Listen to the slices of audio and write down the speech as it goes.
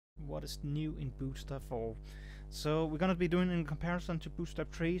what is new in Bootstrap 4. So we're going to be doing in comparison to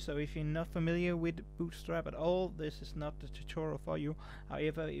Bootstrap 3, so if you're not familiar with Bootstrap at all, this is not the tutorial for you.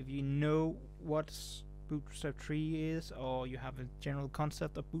 However, if you know what Bootstrap 3 is, or you have a general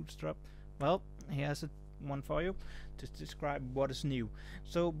concept of Bootstrap, well, here's one for you to describe what is new.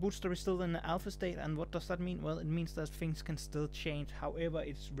 So Bootstrap is still in the alpha state, and what does that mean? Well, it means that things can still change. However,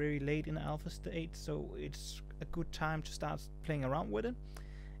 it's very late in the alpha state, so it's a good time to start playing around with it.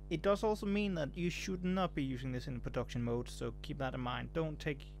 It does also mean that you should not be using this in production mode, so keep that in mind. Don't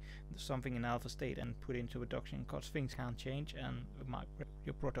take something in alpha state and put it into production, because things can change and it might break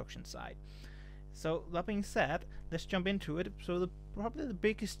your production side. So that being said, let's jump into it. So probably the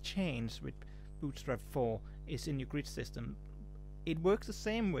biggest change with Bootstrap 4 is in your grid system. It works the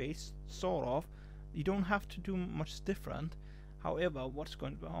same way, sort of. You don't have to do much different. However, what's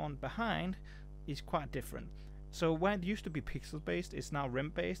going on behind is quite different. So where it used to be pixel based, it's now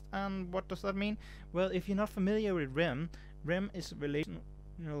rem based. And what does that mean? Well, if you're not familiar with rem is relational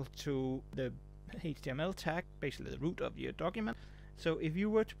to the HTML tag, basically the root of your document. So if you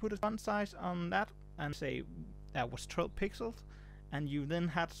were to put a font size on that and say that was 12 pixels, and you then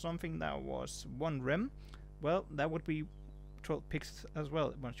had something that was 1 rem, well, that would be 12 pixels as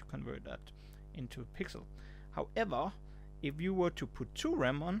well once you convert that into a pixel. However, if you were to put 2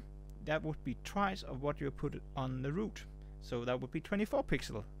 rem on, that would be twice of what you put on the root. So that would be 24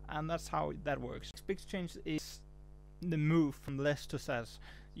 pixels, and that's how that works. Next big change is the move from less to Sass.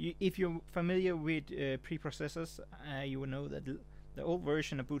 If you're familiar with preprocessors, you will know that the old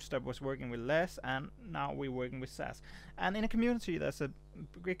version of Bootstrap was working with less, and now we're working with Sass. And in a community, there's a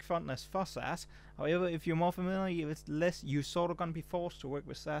big fondness for Sass. However, if you're more familiar with less, you're sort of going to be forced to work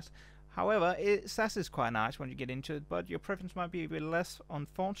with Sass. However, Sass is quite nice when you get into it, but your preference might be a bit less.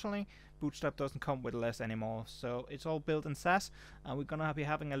 Unfortunately, Bootstrap doesn't come with less anymore, so it's all built in Sass, and we're gonna be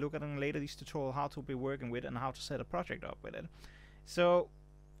having a look at in later this tutorial how to be working with and how to set a project up with it. So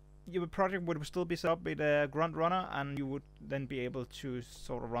your project would still be set up with a grunt runner, and you would then be able to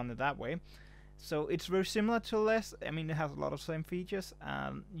sort of run it that way. So it's very similar to less. I mean, it has a lot of same features,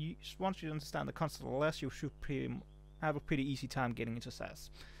 and once you understand the concept of less, you should have a pretty easy time getting into Sass.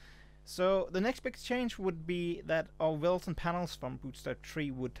 So the next big change would be that our wells and panels from Bootstrap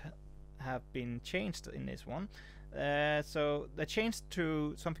 3 would have been changed in this one. So they changed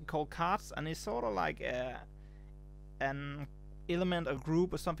to something called cards, and it's sort of like an element, a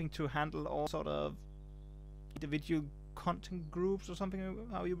group, or something to handle all sort of individual content groups, or something,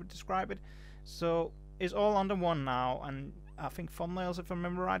 how you would describe it. So it's all under one now, and I think thumbnails, if I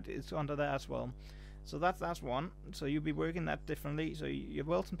remember right, it's under there as well. So that's one. So you'll be working that differently. So your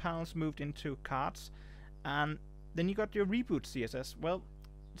wells and panels moved into cards, and then you got your Reboot Css. Well,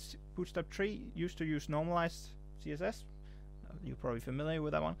 Bootstrap 3 used to use Normalized Css. You're probably familiar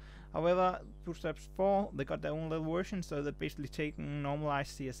with that one. However, Bootstrap 4, they got their own little version, so they're basically taking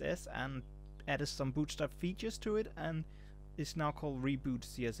Normalized CSS and added some Bootstrap features to it, and it's now called Reboot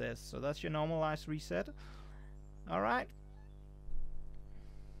Css. So that's your normalized reset. Alright.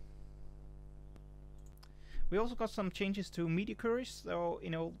 We also got some changes to media queries. So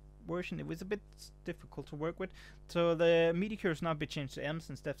in old version it was a bit difficult to work with. So the media queries now be changed to ems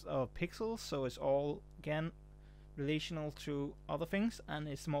instead of pixels. So it's all again relational to other things, and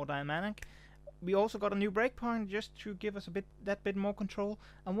it's more dynamic. We also got a new breakpoint just to give us that bit more control.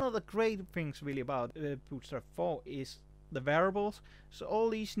 And one of the great things really about Bootstrap 4 is the variables. So all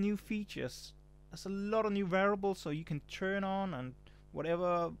these new features, there's a lot of new variables, so you can turn on and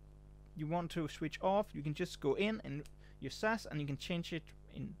whatever you want to switch off, you can just go in and your Sass and you can change it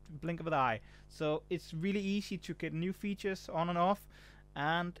in the blink of an eye. So it's really easy to get new features on and off,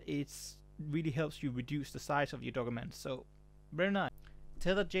 and it's really helps you reduce the size of your document. So very nice.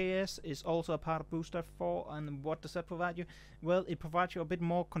 Tether.js is also a part of Bootstrap 4, and what does that provide you? Well, it provides you a bit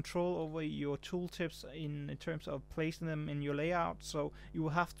more control over your tooltips in terms of placing them in your layout. So you will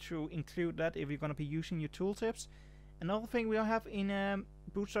have to include that if you're going to be using your tooltips. Another thing we have in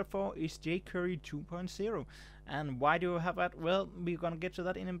Bootstrap 4 is Jquery 2.0. And why do we have that? Well, we're going to get to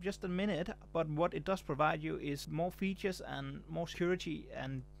that in just a minute, but what it does provide you is more features and more security,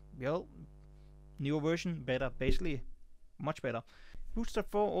 and well, newer version, better, basically much better.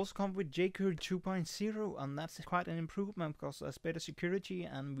 Bootstrap 4 also comes with Jquery 2.0, and that's quite an improvement because there's better security,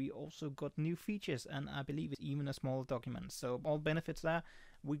 and we also got new features, and I believe it's even a smaller document. So all benefits there.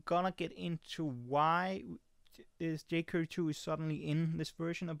 We're gonna get into why is Jquery 2 is suddenly in this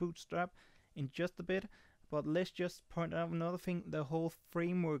version of Bootstrap in just a bit, but let's just point out another thing. The whole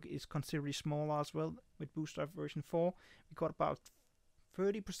framework is considerably smaller as well with Bootstrap version 4. We got about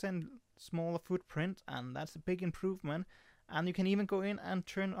 30% smaller footprint, and that's a big improvement. And you can even go in and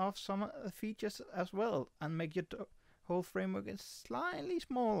turn off some features as well and make your whole framework is slightly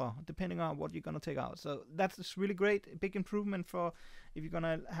smaller depending on what you're going to take out. So that's really great, big improvement for if you're going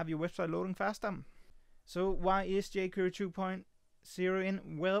to have your website loading faster. So why is jQuery 2.0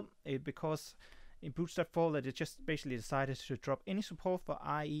 in? Well, because in Bootstrap 4 that it just basically decided to drop any support for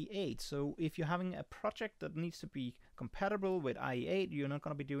IE8. So if you're having a project that needs to be compatible with IE8, you're not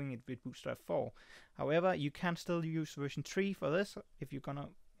going to be doing it with Bootstrap 4. However, you can still use version 3 for this. If you're going to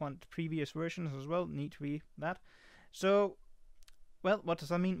want previous versions as well, need to be that. So, well, what does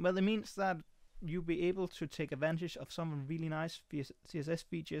that mean? Well, it means that you'll be able to take advantage of some really nice CSS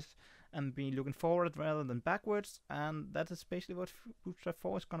features and be looking forward rather than backwards, and that is basically what Bootstrap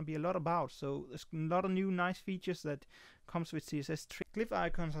 4 is going to be a lot about. So there's a lot of new nice features that comes with CSS 3. Glyph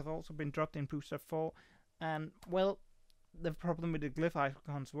icons have also been dropped in Bootstrap 4, and well, the problem with the glyph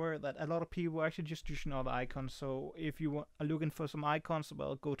icons were that a lot of people were actually just using other icons. So if you are looking for some icons,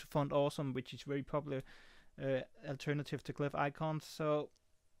 well, go to Font Awesome, which is very popular alternative to glyph icons. So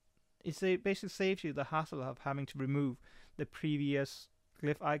it basically saves you the hassle of having to remove the previous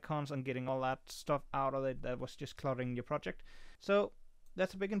glyph icons and getting all that stuff out of it that was just cluttering your project. So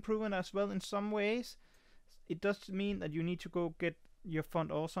that's a big improvement as well in some ways. It does mean that you need to go get your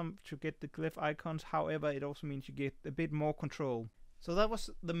Font Awesome to get the glyph icons. However, it also means you get a bit more control. So that was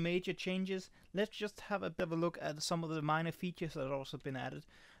the major changes. Let's just have a bit of a look at some of the minor features that have also been added.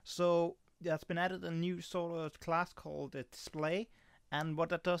 So that's been added a new sort of class called the display, and what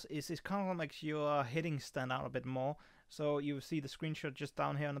that does is it kind of makes your headings stand out a bit more. So you will see the screenshot just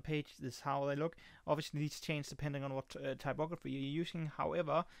down here on the page. This is how they look. Obviously these change depending on what typography you're using.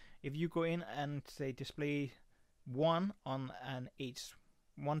 However, if you go in and say display 1 on an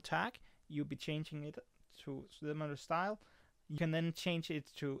H1 tag, you'll be changing it to similar style. You can then change it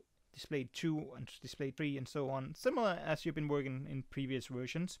to display 2 and display 3 and so on, similar as you've been working in previous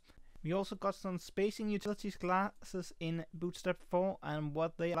versions. We also got some spacing utilities classes in Bootstrap 4, and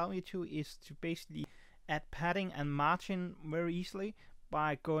what they allow you to is to basically add padding and margin very easily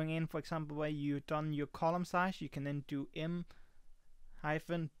by going in, for example, where you've done your column size, you can then do M-B-LG.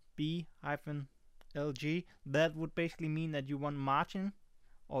 That would basically mean that you want margin,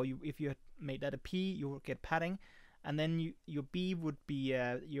 or if you made that a P, you will get padding, and then your B would be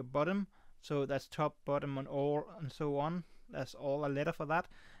your bottom, so that's top, bottom, and all, and so on. That's all a letter for that.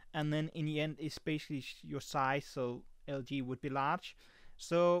 And then in the end is basically your size, so LG would be large.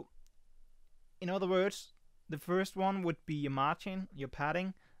 So in other words, the first one would be your margin, your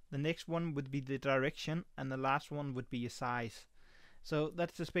padding, the next one would be the direction, and the last one would be your size. So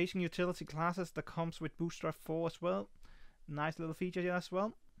that's the spacing utility classes that comes with Bootstrap 4 as well. Nice little feature here as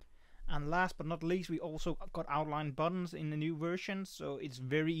well. And last but not least, we also got outline buttons in the new version. So it's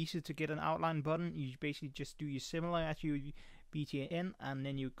very easy to get an outline button. You basically just do your similar as you btn, and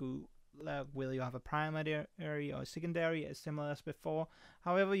then you go whether you have a primary area or a secondary, as similar as before.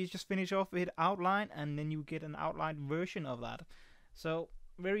 However, you just finish off with outline, and then you get an outline version of that. So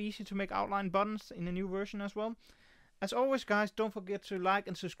very easy to make outline buttons in the new version as well. As always, guys, don't forget to like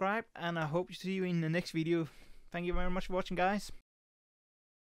and subscribe, and I hope to see you in the next video. Thank you very much for watching, guys.